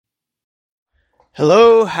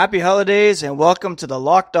Hello, happy holidays, and welcome to the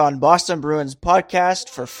Locked On Boston Bruins podcast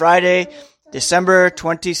for Friday, December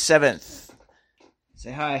 27th.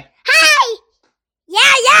 Say hi. Hi!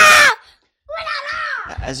 Yeah!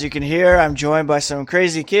 As you can hear, I'm joined by some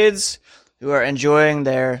crazy kids who are enjoying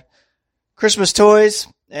their Christmas toys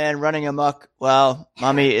and running amok while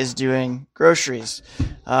mommy is doing groceries.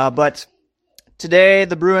 But today,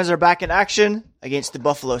 the Bruins are back in action against the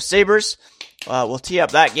Buffalo Sabres. We'll tee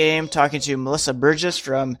up that game talking to Melissa Burgess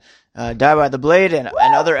from Die by the Blade and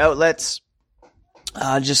other outlets.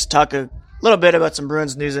 Just talk a little bit about some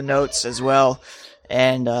Bruins news and notes as well,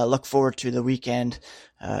 and look forward to the weekend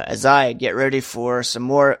as I get ready for some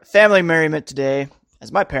more family merriment today,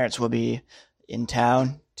 as my parents will be in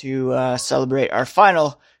town to celebrate our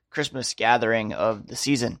final Christmas gathering of the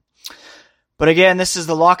season. But again, this is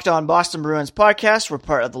the Locked On Boston Bruins podcast. We're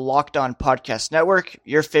part of the Locked On Podcast Network,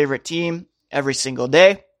 your favorite team every single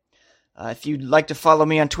day. If you'd like to follow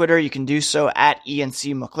me on Twitter, you can do so at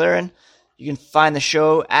ENC McLaren. You can find the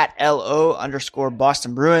show at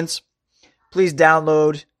LO_Boston Bruins. Please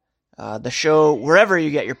download the show wherever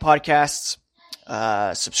you get your podcasts.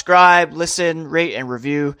 Subscribe, listen, rate, and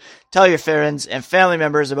review. Tell your friends and family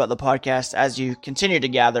members about the podcast as you continue to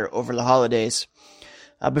gather over the holidays.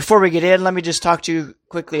 Before we get in, let me just talk to you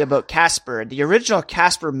quickly about Casper. The original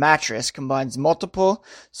Casper mattress combines multiple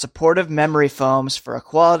supportive memory foams for a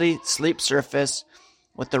quality sleep surface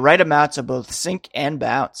with the right amounts of both sink and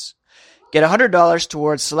bounce. Get $100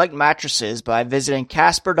 towards select mattresses by visiting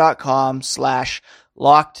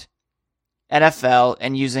casper.com/LockedNFL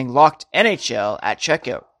and using LockedNHL at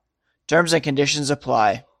checkout. Terms and conditions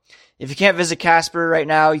apply. If you can't visit Casper right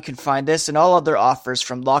now, you can find this and all other offers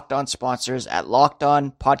from Locked On sponsors at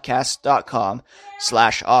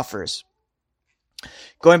LockedOnPodcast.com/offers.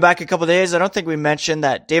 Going back a couple days, I don't think we mentioned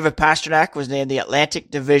that David Pastrnak was named the Atlantic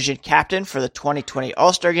Division captain for the 2020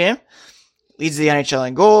 All-Star Game. Leads the NHL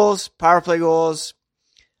in goals, power play goals.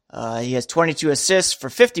 He has 22 assists for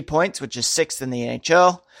 50 points, which is 6th in the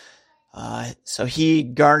NHL. So he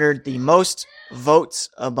garnered the most votes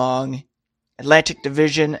among Atlantic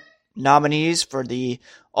Division nominees for the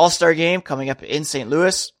All-Star Game coming up in St.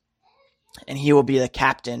 Louis, and he will be the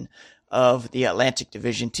captain of the Atlantic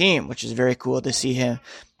Division team, which is very cool to see him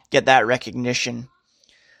get that recognition.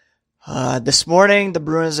 This morning, the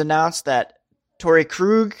Bruins announced that Torrey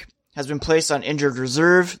Krug has been placed on injured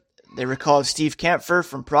reserve. They recalled Steve Kampfer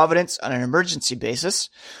from Providence on an emergency basis.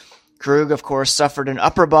 Krug, of course, suffered an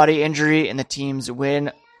upper body injury in the team's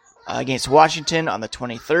win against Washington on the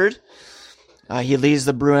 23rd. He leads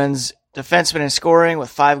the Bruins defenseman in scoring with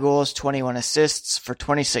 5 goals, 21 assists for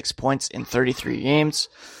 26 points in 33 games.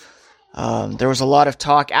 There was a lot of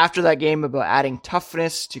talk after that game about adding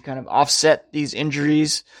toughness to kind of offset these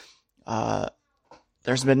injuries.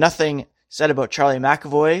 There's been nothing said about Charlie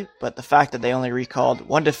McAvoy, but the fact that they only recalled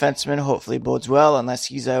one defenseman hopefully bodes well unless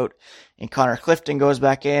he's out and Connor Clifton goes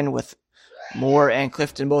back in with Moore and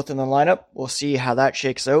Clifton both in the lineup. We'll see how that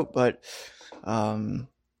shakes out, but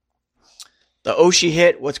the Oshie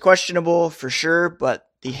hit was questionable for sure, but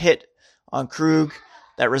the hit on Krug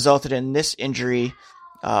that resulted in this injury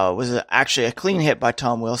was actually a clean hit by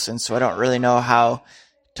Tom Wilson, so I don't really know how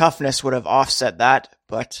toughness would have offset that,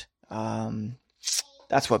 but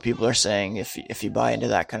that's what people are saying if you buy into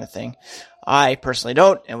that kind of thing. I personally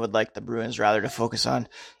don't and would like the Bruins rather to focus on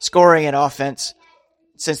scoring and offense.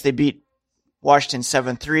 Since they beat Washington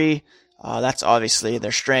 7-3, that's obviously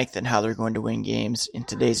their strength and how they're going to win games in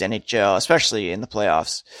today's NHL, especially in the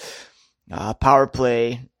playoffs. Power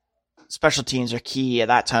play, special teams are key at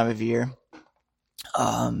that time of year.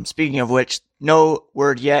 Speaking of which, no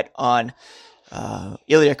word yet on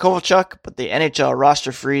Ilya Kovalchuk, but the NHL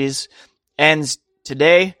roster freeze ends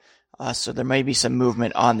today, so there may be some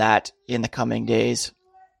movement on that in the coming days.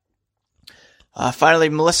 Finally,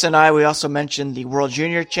 Melissa and I, we also mentioned the World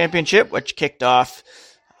Junior Championship, which kicked off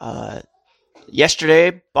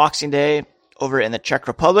yesterday, Boxing Day, over in the Czech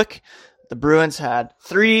Republic. The Bruins had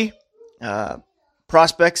 3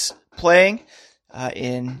 prospects playing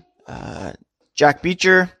in Jack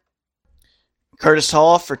Beecher, Curtis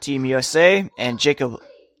Hall for Team USA, and Jacob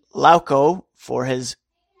Lauko for his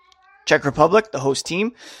Czech Republic, the host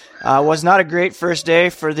team. Was not a great first day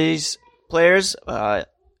for these players.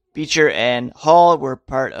 Beecher and Hall were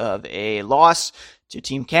part of a loss to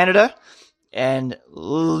Team Canada, and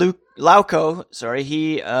Lauko,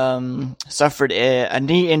 he suffered a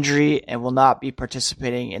knee injury and will not be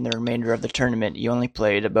participating in the remainder of the tournament. He only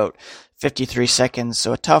played about 53 seconds,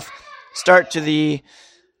 so a tough start to the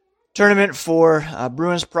tournament for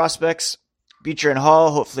Bruins prospects. Beecher and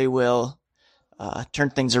Hall hopefully will turn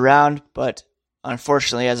things around, but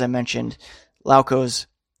unfortunately, as I mentioned, Lauco's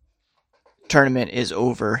tournament is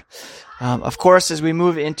over. Of course, as we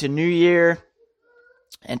move into New Year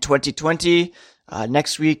and 2020,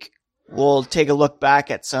 next week we'll take a look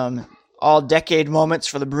back at some all-decade moments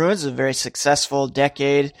for the Bruins, a very successful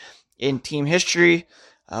decade in team history.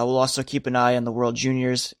 We'll also keep an eye on the World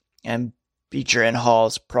Juniors and Beecher and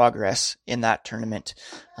Hall's progress in that tournament.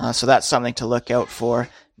 So that's something to look out for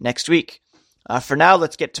next week. For now,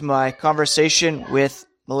 let's get to my conversation with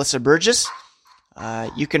Melissa Burgess.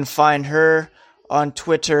 You can find her on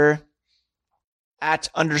Twitter at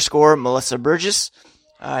 _Melissa Burgess.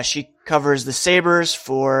 She covers the Sabres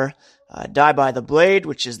for Die by the Blade,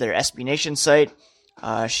 which is their SB Nation site.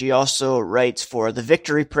 She also writes for the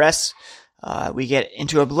Victory Press. We get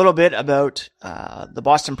into a little bit about the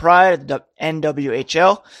Boston Pride, the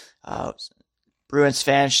NWHL. Bruins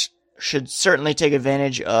fans should certainly take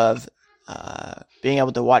advantage of being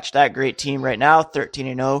able to watch that great team right now,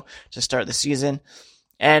 13-0 to start the season.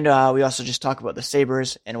 And we also just talk about the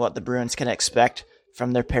Sabres and what the Bruins can expect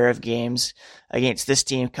from their pair of games against this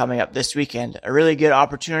team coming up this weekend. A really good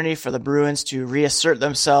opportunity for the Bruins to reassert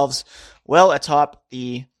themselves well atop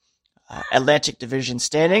the Atlantic Division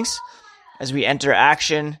standings. As we enter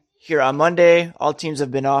action here on Monday, all teams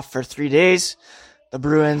have been off for 3 days. The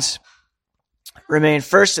Bruins remain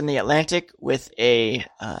first in the Atlantic with a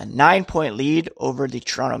 9-point lead over the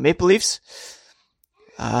Toronto Maple Leafs,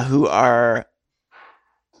 who are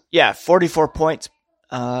 44 points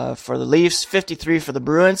for the Leafs, 53 for the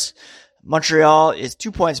Bruins. Montreal is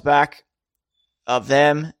 2 points back of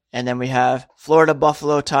them. And then we have Florida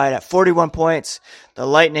Buffalo tied at 41 points. The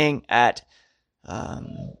Lightning at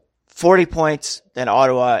 40 points. Then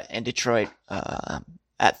Ottawa and Detroit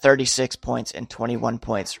at 36 points and 21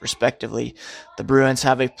 points, respectively. The Bruins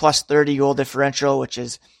have a plus 30 goal differential, which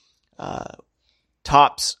is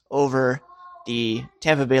tops over the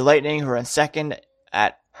Tampa Bay Lightning, who are in second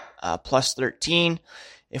at plus 13.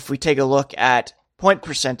 If we take a look at point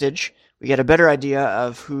percentage, we get a better idea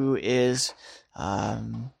of who is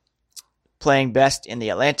playing best in the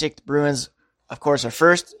Atlantic. The Bruins, of course, are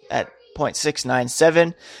first at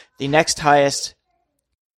 .697. The next highest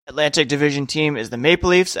Atlantic Division team is the Maple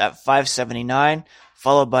Leafs at 579,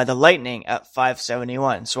 followed by the Lightning at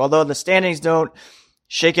 571. So although the standings don't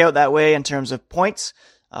shake out that way in terms of points,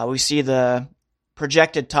 we see the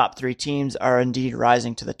projected top three teams are indeed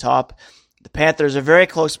rising to the top. The Panthers are very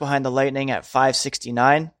close behind the Lightning at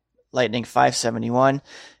 569, Lightning 571,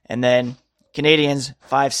 and then Canadians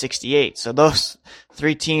 568. So those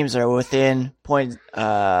three teams are within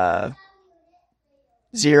 .03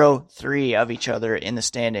 of each other in the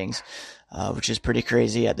standings, which is pretty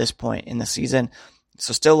crazy at this point in the season.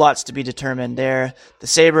 So still lots to be determined there. The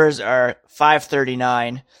Sabres are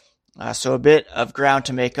 539, so a bit of ground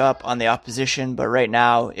to make up on the opposition, but right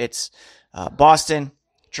now it's Boston,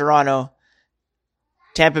 Toronto,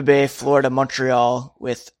 Tampa Bay, Florida, Montreal,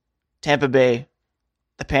 with Tampa Bay,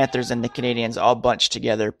 the Panthers, and the Canadians all bunched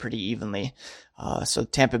together pretty evenly. So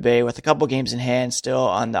Tampa Bay with a couple games in hand still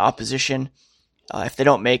on the opposition. If they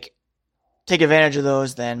don't take advantage of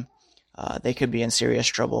those, then they could be in serious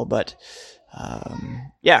trouble. But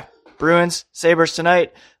Bruins, Sabres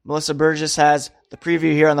tonight. Melissa Burgess has the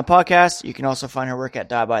preview here on the podcast. You can also find her work at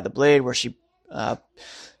Die by the Blade, where she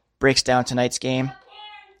breaks down tonight's game.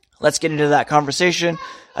 Let's get into that conversation.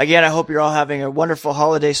 Again, I hope you're all having a wonderful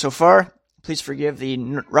holiday so far. Please forgive the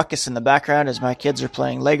ruckus in the background as my kids are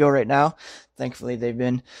playing Lego right now. Thankfully, they've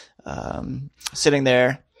been sitting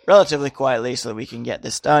there relatively quietly so that we can get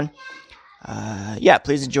this done.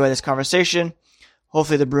 Please enjoy this conversation.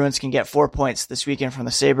 Hopefully the Bruins can get 4 points this weekend from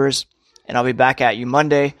the Sabres. And I'll be back at you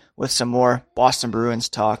Monday with some more Boston Bruins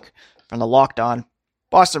talk from the Locked On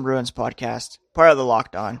Boston Bruins podcast, part of the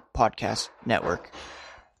Locked On Podcast Network.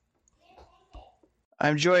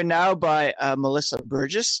 I'm joined now by Melissa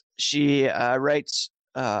Burgess. She writes,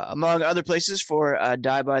 among other places, for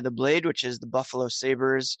Die by the Blade, which is the Buffalo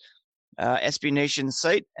Sabres SB Nation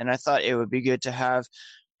site. And I thought it would be good to have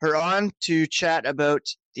her on to chat about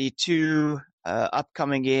the two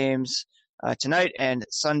upcoming games tonight and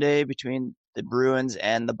Sunday between the Bruins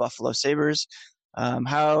and the Buffalo Sabres.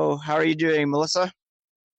 How are you doing, Melissa?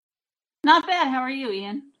 Not bad. How are you,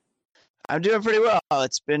 Ian? I'm doing pretty well.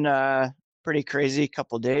 It's been pretty crazy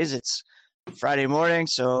couple days. It's Friday morning,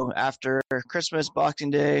 so after Christmas, Boxing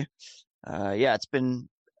Day, it's been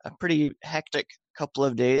a pretty hectic couple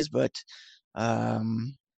of days, but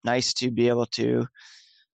nice to be able to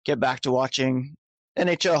get back to watching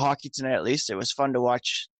NHL hockey tonight. At least it was fun to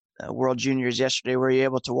watch World Juniors yesterday. Were you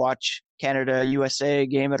able to watch Canada USA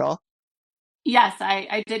game at all? Yes,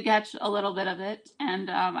 I did catch a little bit of it, and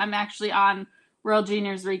I'm actually on World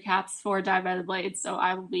Juniors recaps for Dive by the Blade, so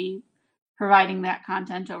I will be providing that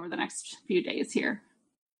content over the next few days here.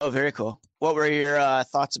 Oh, very cool. What were your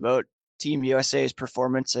thoughts about Team USA's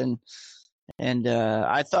performance? And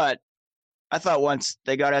I thought once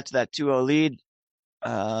they got out to that 2-0 lead,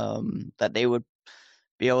 that they would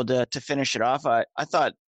be able to finish it off. I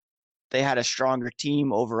thought they had a stronger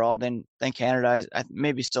team overall than Canada. I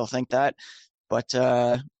maybe still think that, but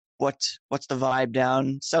what's the vibe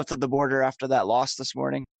down south of the border after that loss this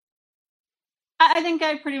morning? I think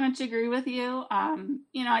I pretty much agree with you.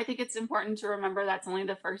 I think it's important to remember that's only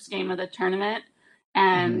the first game of the tournament.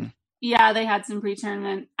 And yeah, they had some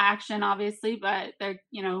pre-tournament action, obviously, but they're,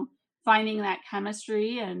 finding that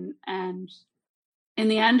chemistry. And in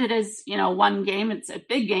the end, it is, one game. It's a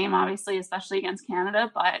big game, obviously, especially against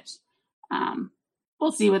Canada. But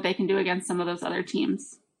we'll see what they can do against some of those other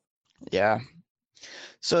teams. Yeah.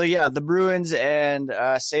 So, yeah, the Bruins and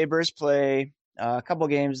Sabres play a couple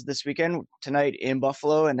games this weekend, tonight in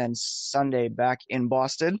Buffalo and then Sunday back in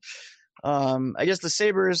Boston. I guess the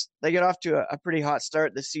Sabres, they get off to a pretty hot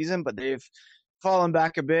start this season, but they've fallen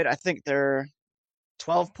back a bit. I think they're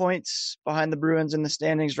 12 points behind the Bruins in the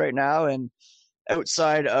standings right now and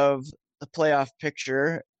outside of the playoff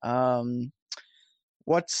picture.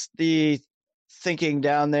 What's the thinking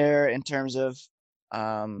down there in terms of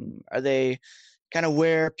are they kind of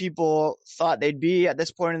where people thought they'd be at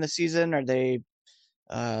this point in the season? Are they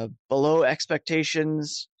below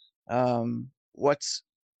expectations? What's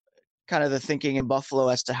kind of the thinking in Buffalo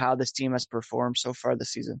as to how this team has performed so far this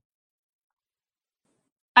season?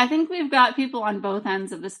 I think we've got people on both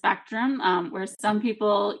ends of the spectrum, where some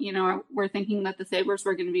people, were thinking that the Sabres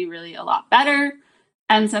were going to be really a lot better.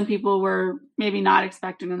 And some people were maybe not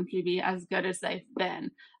expecting them to be as good as they've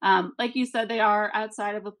been. Like you said, they are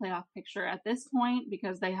outside of the playoff picture at this point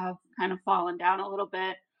because they have kind of fallen down a little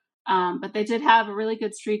bit. But they did have a really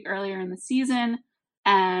good streak earlier in the season.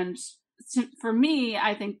 And for me,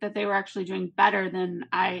 I think that they were actually doing better than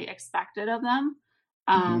I expected of them.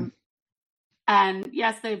 And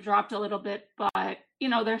yes, they've dropped a little bit, but,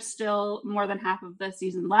 there's still more than half of the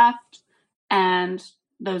season left. And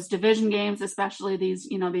those division games, especially these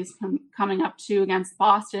coming up too against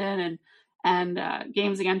Boston and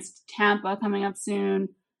games against Tampa coming up soon.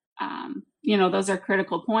 Those are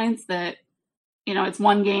critical points that, it's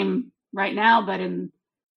one game right now, but in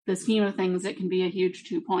the scheme of things, it can be a huge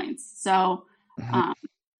 2 points. So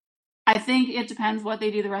I think it depends what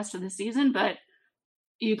they do the rest of the season, but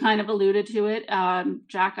you kind of alluded to it.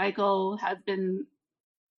 Jack Eichel has been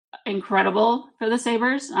incredible for the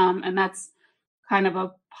Sabres, and that's kind of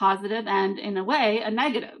a positive and in a way a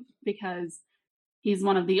negative because he's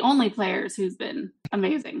one of the only players who's been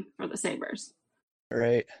amazing for the Sabres.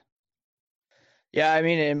 Right. Yeah, I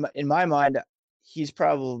mean, in my mind, he's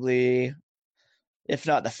probably, if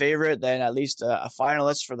not the favorite, then at least a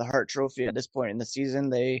finalist for the Hart Trophy at this point in the season.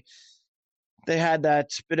 They had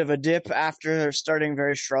that bit of a dip after starting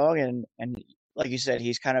very strong, and like you said,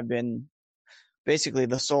 he's kind of been basically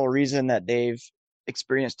the sole reason that they've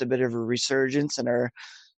experienced a bit of a resurgence and are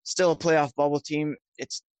still a playoff bubble team.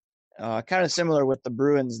 It's kind of similar with the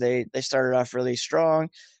Bruins. They started off really strong.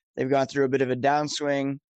 They've gone through a bit of a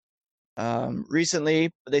downswing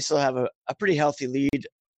recently, but they still have a pretty healthy lead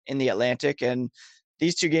in the Atlantic. And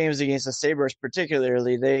these two games against the Sabres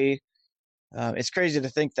particularly, it's crazy to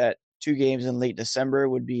think that 2 games in late December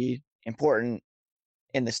would be important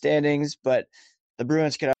in the standings, but the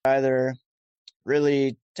Bruins could either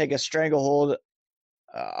really take a stranglehold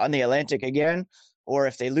on the Atlantic again, or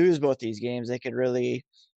if they lose both these games, they could really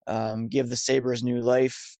give the Sabres new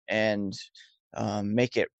life and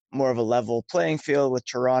make it more of a level playing field with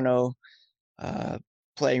Toronto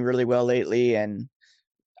playing really well lately. And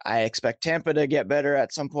I expect Tampa to get better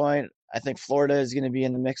at some point. I think Florida is going to be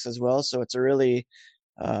in the mix as well. So it's a really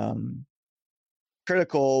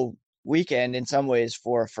critical weekend in some ways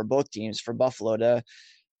for both teams, for Buffalo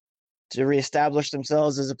to reestablish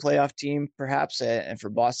themselves as a playoff team, perhaps, and for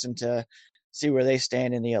Boston to see where they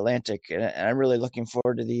stand in the Atlantic. And I'm really looking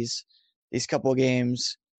forward to these couple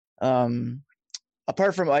games.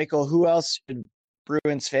 Apart from Eichel, who else should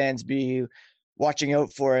Bruins fans be watching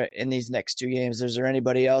out for in these next 2 games? Is there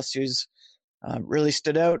anybody else who's really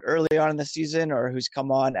stood out early on in the season or who's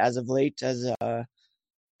come on as of late as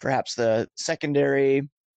perhaps the secondary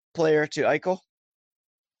player to Eichel?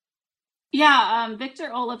 Yeah, Victor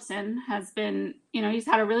Olofsson has been, he's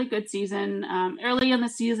had a really good season. Early in the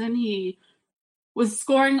season, he was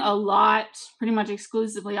scoring a lot, pretty much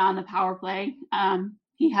exclusively on the power play.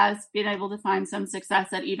 He has been able to find some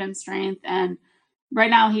success at even strength and right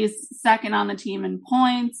now he's second on the team in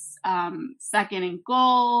points, second in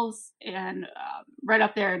goals, and right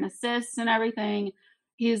up there in assists and everything.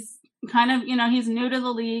 He's kind of, he's new to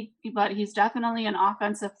the league, but he's definitely an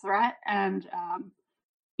offensive threat. And,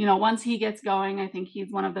 once he gets going, I think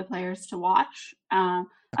he's one of the players to watch.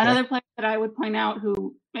 Another player that I would point out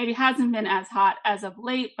who maybe hasn't been as hot as of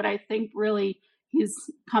late, but I think really he's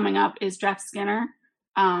coming up is Jeff Skinner.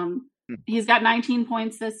 He's got 19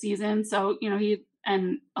 points this season. So, there's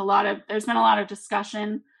been a lot of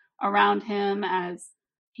discussion around him as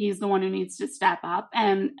he's the one who needs to step up,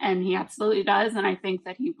 and he absolutely does. And I think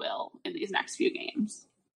that he will in these next few games.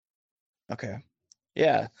 Okay.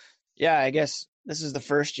 Yeah. I guess this is the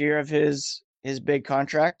first year of his big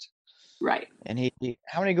contract. Right. And he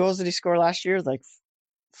how many goals did he score last year? Like,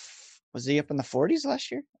 was he up in the 40s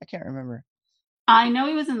last year? I can't remember. I know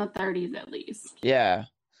he was in the 30s at least. Yeah.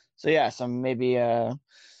 So some maybe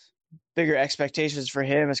bigger expectations for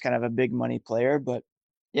him as kind of a big money player, but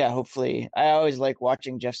yeah, hopefully. I always like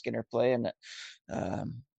watching Jeff Skinner play, and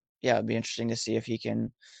it'd be interesting to see if he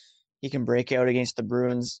can break out against the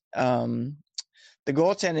Bruins. The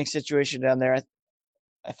goaltending situation down there,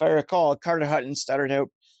 if I recall, Carter Hutton started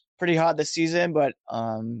out pretty hot this season, but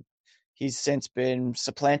he's since been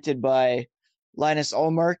supplanted by Linus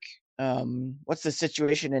Ullmark. What's the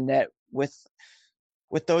situation in net with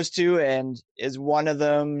those two? And is one of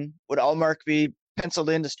them, would Ullmark be penciled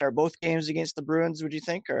in to start both games against the Bruins, would you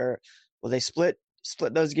think, or will they split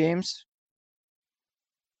those games?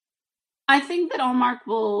 I think that Ullmark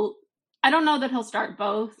will. I don't know that he'll start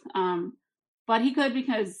both, but he could,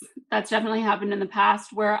 because that's definitely happened in the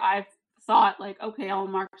past where I've thought like, okay,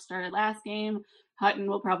 Ullmark started last game, Hutton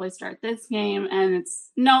will probably start this game, and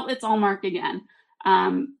it's Ullmark again.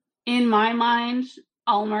 In my mind,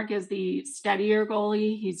 Ullmark is the steadier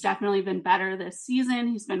goalie. He's definitely been better this season.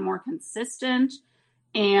 He's been more consistent.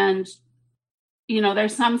 And,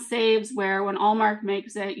 there's some saves where when Ullmark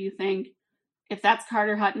makes it, you think, if that's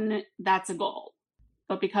Carter Hutton, that's a goal.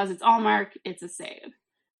 But because it's Ullmark, it's a save.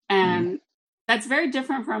 And that's very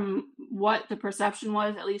different from what the perception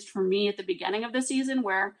was, at least for me at the beginning of the season,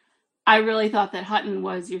 where I really thought that Hutton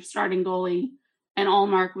was your starting goalie and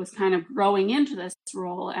Ullmark was kind of growing into this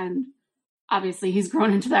role. And obviously he's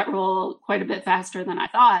grown into that role quite a bit faster than I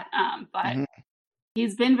thought. But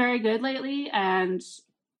he's been very good lately, and,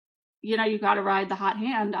 you got to ride the hot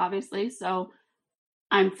hand, obviously. So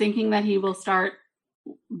I'm thinking that he will start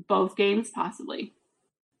both games possibly.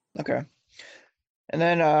 Okay. And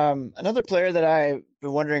then another player that I've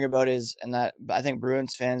been wondering about is, and that I think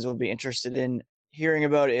Bruins fans will be interested in hearing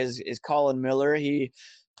about, is Colin Miller. He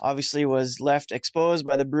obviously was left exposed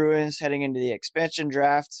by the Bruins heading into the expansion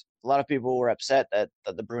draft. A lot of people were upset that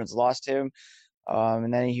the Bruins lost him.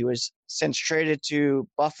 And then he was since traded to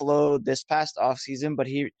Buffalo this past offseason, but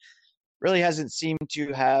he really hasn't seemed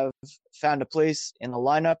to have found a place in the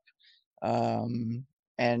lineup.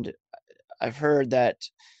 And I've heard that,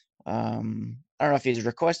 I don't know if he's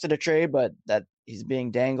requested a trade, but that he's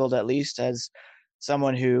being dangled at least as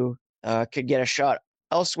someone who could get a shot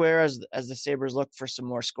elsewhere as the Sabres look for some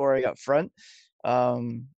more scoring up front.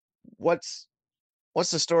 What's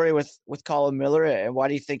the story with Colin Miller, and why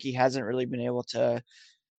do you think he hasn't really been able to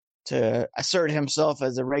assert himself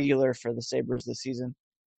as a regular for the Sabres this season?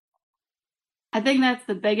 I think that's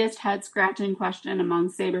the biggest head-scratching question among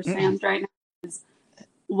Sabres fans right now, is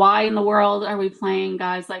why in the world are we playing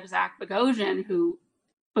guys like Zach Bogosian, who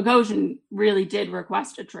Bogosian really did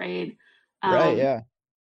request a trade. Right, yeah.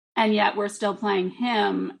 And yet we're still playing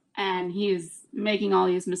him, and he's making all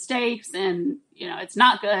these mistakes, and, it's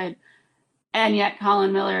not good. And yet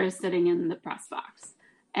Colin Miller is sitting in the press box.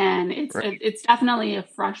 And it's definitely a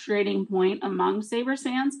frustrating point among Sabres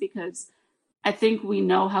fans, because I think we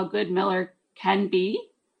know how good Miller can be,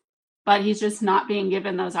 but he's just not being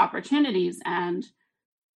given those opportunities. And,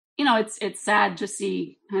 it's sad to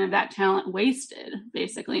see kind of that talent wasted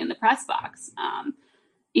basically in the press box.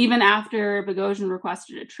 Even after Bogosian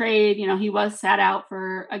requested a trade, he was sat out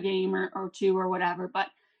for a game or two or whatever, but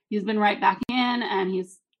he's been right back in, and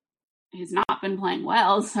he's not been playing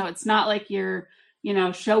well. So it's not like you're,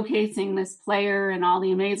 showcasing this player and all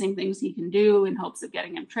the amazing things he can do in hopes of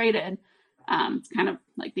getting him traded. It's kind of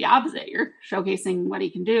like the opposite. You're showcasing what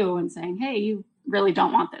he can do and saying, hey, you really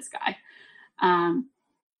don't want this guy.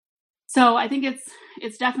 So I think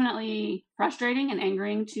it's definitely frustrating and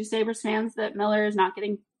angering to Sabres fans that Miller is not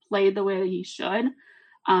getting played the way that he should.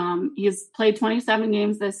 He's played 27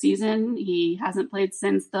 games this season. He hasn't played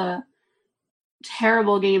since the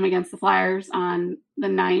terrible game against the Flyers on the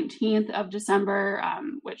 19th of December,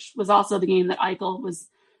 which was also the game that Eichel was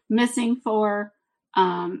missing for.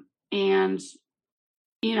 And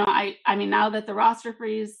I mean, now that the roster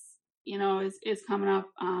freeze, is coming up,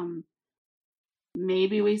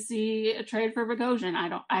 maybe we see a trade for Bogosian.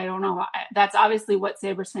 I don't know. That's obviously what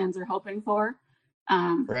Sabres fans are hoping for.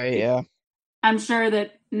 Right, yeah. I'm sure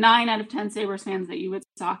that 9 out of 10 Sabres fans that you would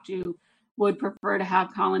talk to would prefer to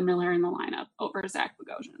have Colin Miller in the lineup over Zach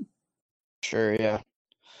Bogosian. Sure, yeah.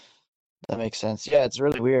 That makes sense. Yeah, it's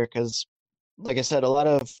really weird because, like I said, a lot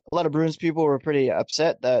of Bruins people were pretty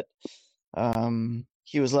upset that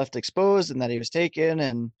he was left exposed and that he was taken,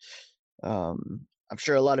 and I'm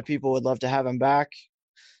sure a lot of people would love to have him back,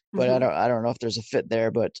 but I don't know if there's a fit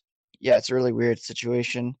there. But yeah, it's a really weird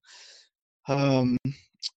situation.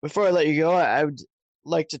 Before I let you go, I would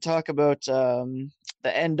like to talk about the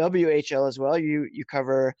NWHL as well. You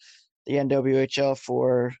cover the NWHL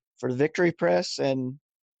for the Victory Press and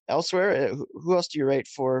elsewhere. Who else do you write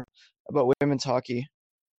for about women's hockey?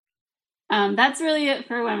 That's really it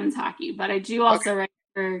for women's hockey, but I do also write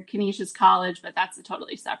for Canisius College, but that's a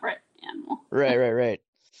totally separate animal. Right.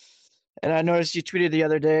 And I noticed you tweeted the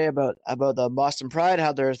other day about the Boston Pride,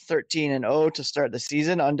 how they're 13-0 to start the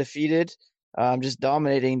season, undefeated, just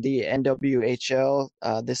dominating the NWHL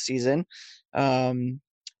this season.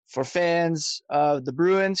 For fans of the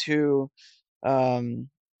Bruins who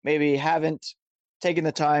maybe haven't taken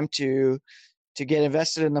the time to get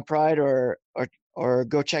invested in the Pride or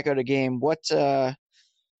go check out a game, what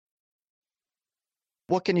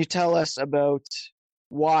can you tell us about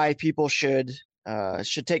why people should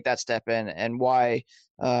take that step in, and why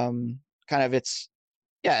kind of it's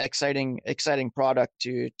exciting product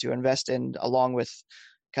to invest in along with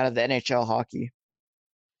kind of the NHL hockey?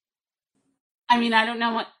 I mean, I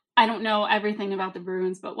don't know everything about the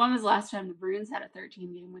Bruins, but when was the last time the Bruins had a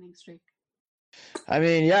 13-game winning streak? I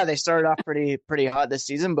mean, yeah, they started off pretty hot this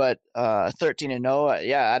season, but 13-0,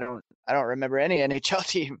 yeah, I don't remember any NHL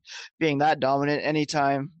team being that dominant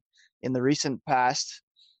anytime in the recent past.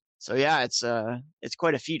 So yeah, it's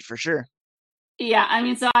quite a feat for sure. Yeah, I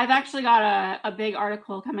mean, so I've actually got a big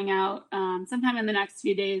article coming out sometime in the next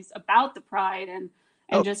few days about the Pride and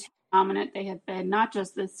just how dominant they have been, not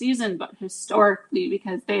just this season, but historically,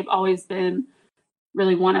 because they've always been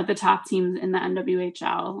really one of the top teams in the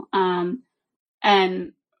NWHL.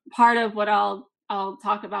 And part of what I'll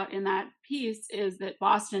talk about in that piece is that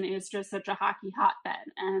Boston is just such a hockey hotbed,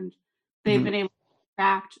 and they've been able to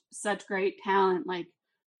attract such great talent. Like,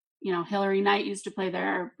 Hillary Knight used to play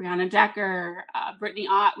there, Brianna Decker, Brittany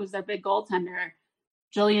Ott was their big goaltender.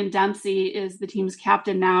 Jillian Dempsey is the team's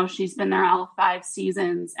captain now. She's been there all 5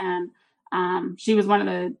 seasons, and she was one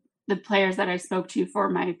of the players that I spoke to for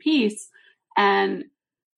my piece. And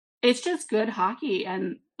it's just good hockey,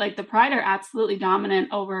 and like the Pride are absolutely dominant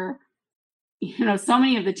over, so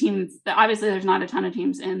many of the teams. Obviously, there's not a ton of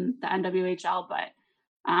teams in the NWHL, but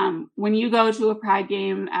when you go to a Pride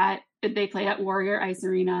game they play at Warrior Ice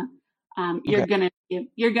Arena, you're gonna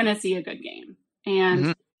see a good game,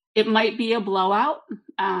 and it might be a blowout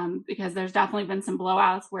because there's definitely been some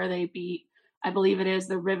blowouts where they beat, I believe it is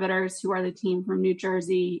the Riveters, who are the team from New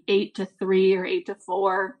Jersey, 8-3 or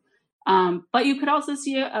 8-4. But you could also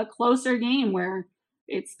see a closer game where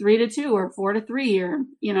it's 3-2 or 4-3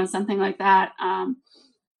 or something like that.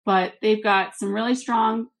 But they've got some really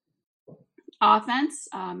strong offense.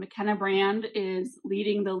 McKenna Brand is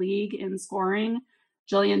leading the league in scoring.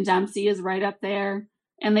 Jillian Dempsey is right up there.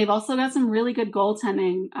 And they've also got some really good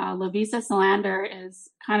goaltending. Lovisa Salander is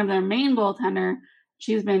kind of their main goaltender.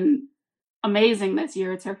 She's been amazing this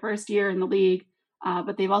year. It's her first year in the league.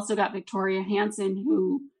 But they've also got Victoria Hansen,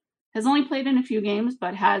 who has only played in a few games,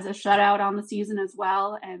 but has a shutout on the season as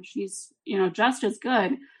well. And she's, just as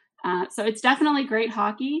good. So it's definitely great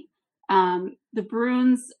hockey. The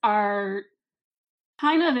Bruins are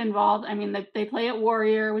kind of involved. I mean, they play at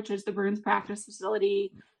Warrior, which is the Bruins practice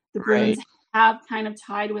facility. The Bruins have kind of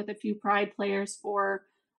tied with a few Pride players for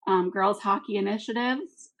girls hockey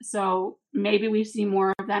initiatives. So maybe we see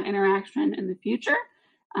more of that interaction in the future.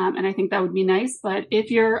 And I think that would be nice. But if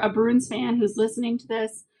you're a Bruins fan who's listening to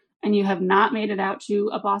this and you have not made it out to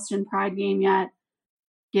a Boston Pride game yet,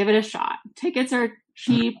 give it a shot. Tickets are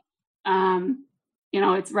cheap.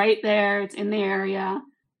 It's right there. It's in the area.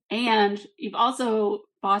 And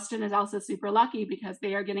Boston is also super lucky because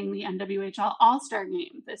they are getting the NWHL All-Star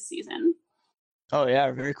game this season. Oh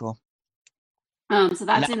yeah, very cool. So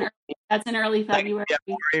that's in early February.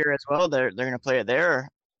 Warrior as well. They're going to play it there.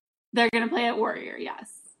 They're going to play at Warrior,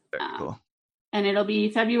 yes. Very cool. And it'll be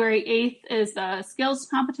February 8th is the skills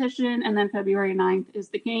competition, and then February 9th is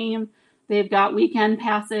the game. They've got weekend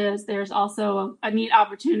passes. There's also a neat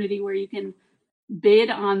opportunity where you can bid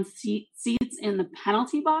on seats in the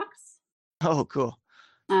penalty box. Oh, cool.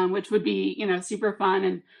 which would be, super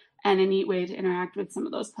fun and a neat way to interact with some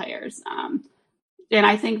of those players. And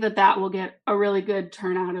I think that will get a really good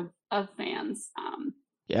turnout of fans.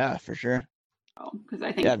 Yeah, for sure. Because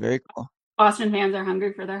I think very cool. Boston fans are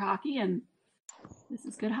hungry for their hockey, and this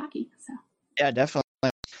is good hockey. So yeah, definitely.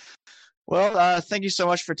 Well, thank you so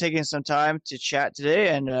much for taking some time to chat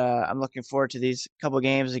today, and I'm looking forward to these couple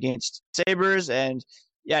games against Sabres, and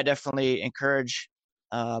yeah, definitely encourage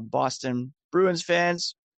Boston Bruins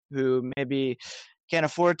fans who maybe can't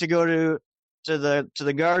afford to go to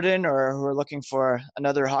the Garden or who are looking for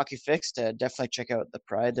another hockey fix to definitely check out the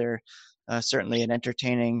Pride. They're certainly an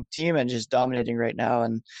entertaining team and just dominating right now,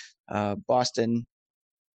 and Boston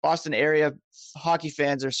area hockey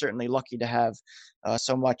fans are certainly lucky to have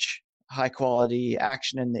so much high quality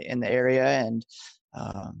action in the area, and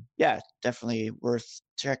yeah, definitely worth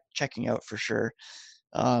checking out for sure.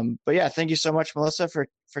 But yeah, thank you so much, Melissa, for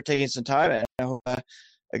taking some time, and I hope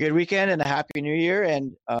a good weekend and a happy new year,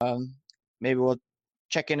 and maybe we'll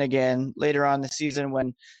check in again later on the season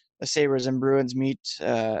when the Sabres and Bruins meet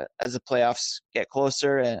as the playoffs get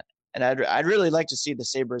closer, and I'd really like to see the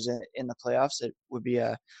Sabres in the playoffs. It would be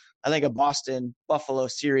I think a Boston Buffalo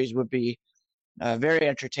series would be very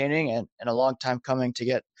entertaining and a long time coming to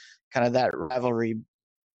get kind of that rivalry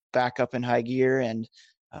back up in high gear. And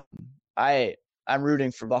um, I'm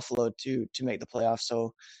rooting for Buffalo to make the playoffs.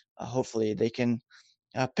 So hopefully they can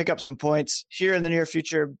pick up some points here in the near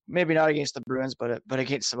future. Maybe not against the Bruins, but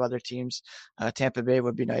against some other teams. Tampa Bay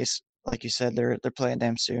would be nice. Like you said, they're playing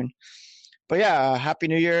them soon. But yeah, happy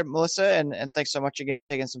New Year, Melissa, and thanks so much again for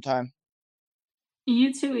taking some time.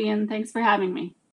 you too, Ian. Thanks for having me.